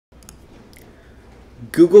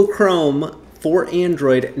Google Chrome for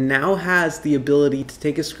Android now has the ability to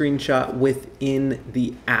take a screenshot within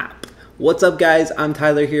the app. What's up guys, I'm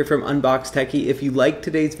Tyler here from Unbox Techie. If you like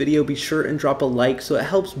today's video, be sure and drop a like so it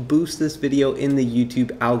helps boost this video in the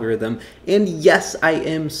YouTube algorithm. And yes, I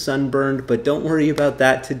am sunburned, but don't worry about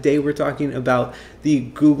that. Today we're talking about the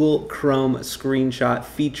Google Chrome screenshot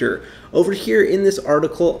feature. Over here in this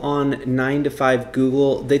article on 9to5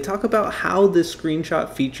 Google, they talk about how this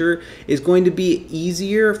screenshot feature is going to be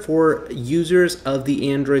easier for users of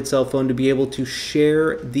the Android cell phone to be able to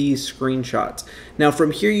share these screenshots. Now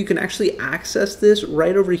from here you can actually access this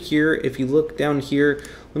right over here. If you look down here,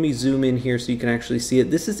 let me zoom in here so you can actually see it.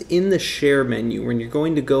 This is in the share menu. When you're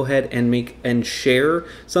going to go ahead and make and share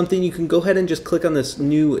something, you can go ahead and just click on this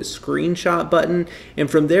new screenshot button, and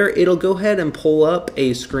from there it'll go ahead and pull up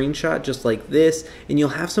a screenshot just like this, and you'll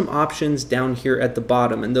have some options down here at the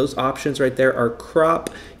bottom, and those options right there are crop.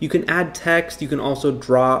 You can add text, you can also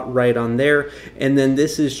draw right on there, and then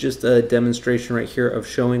this is just a demonstration right here of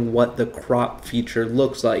showing what the crop feature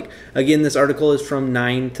looks like. Again, this article is from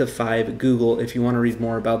 9to5 Google if you want to read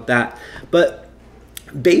more about that. But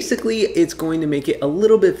basically, it's going to make it a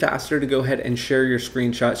little bit faster to go ahead and share your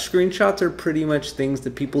screenshots. Screenshots are pretty much things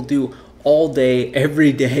that people do all day,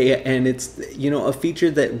 every day, and it's, you know, a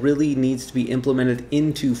feature that really needs to be implemented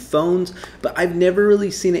into phones, but I've never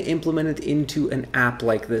really seen it implemented into an app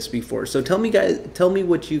like this before. So tell me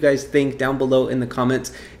what you guys think down below in the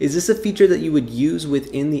comments. Is this a feature that you would use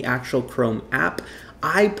within the actual Chrome app?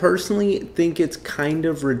 I personally think it's kind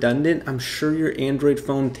of redundant. I'm sure your Android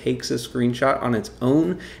phone takes a screenshot on its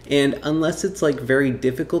own, and unless it's like very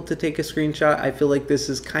difficult to take a screenshot, I feel like this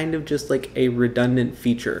is kind of just like a redundant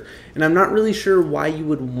feature. And I'm not really sure why you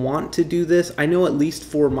would want to do this. I know at least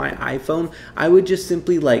for my iPhone, I would just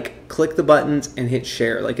simply like click the buttons and hit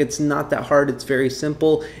share. Like, it's not that hard, it's very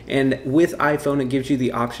simple. And with iPhone, it gives you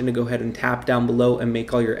the option to go ahead and tap down below and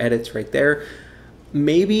make all your edits right there.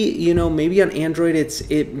 Maybe, you know, maybe on Android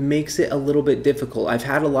it makes it a little bit difficult. I've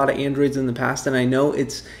had a lot of Androids in the past, and I know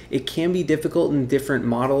it can be difficult in different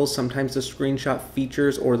models. Sometimes the screenshot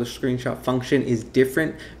features or the screenshot function is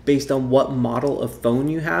different based on what model of phone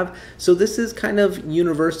you have. So this is kind of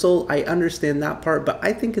universal. I understand that part, but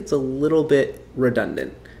I think it's a little bit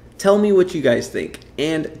redundant. Tell me what you guys think,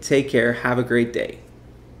 and take care. Have a great day.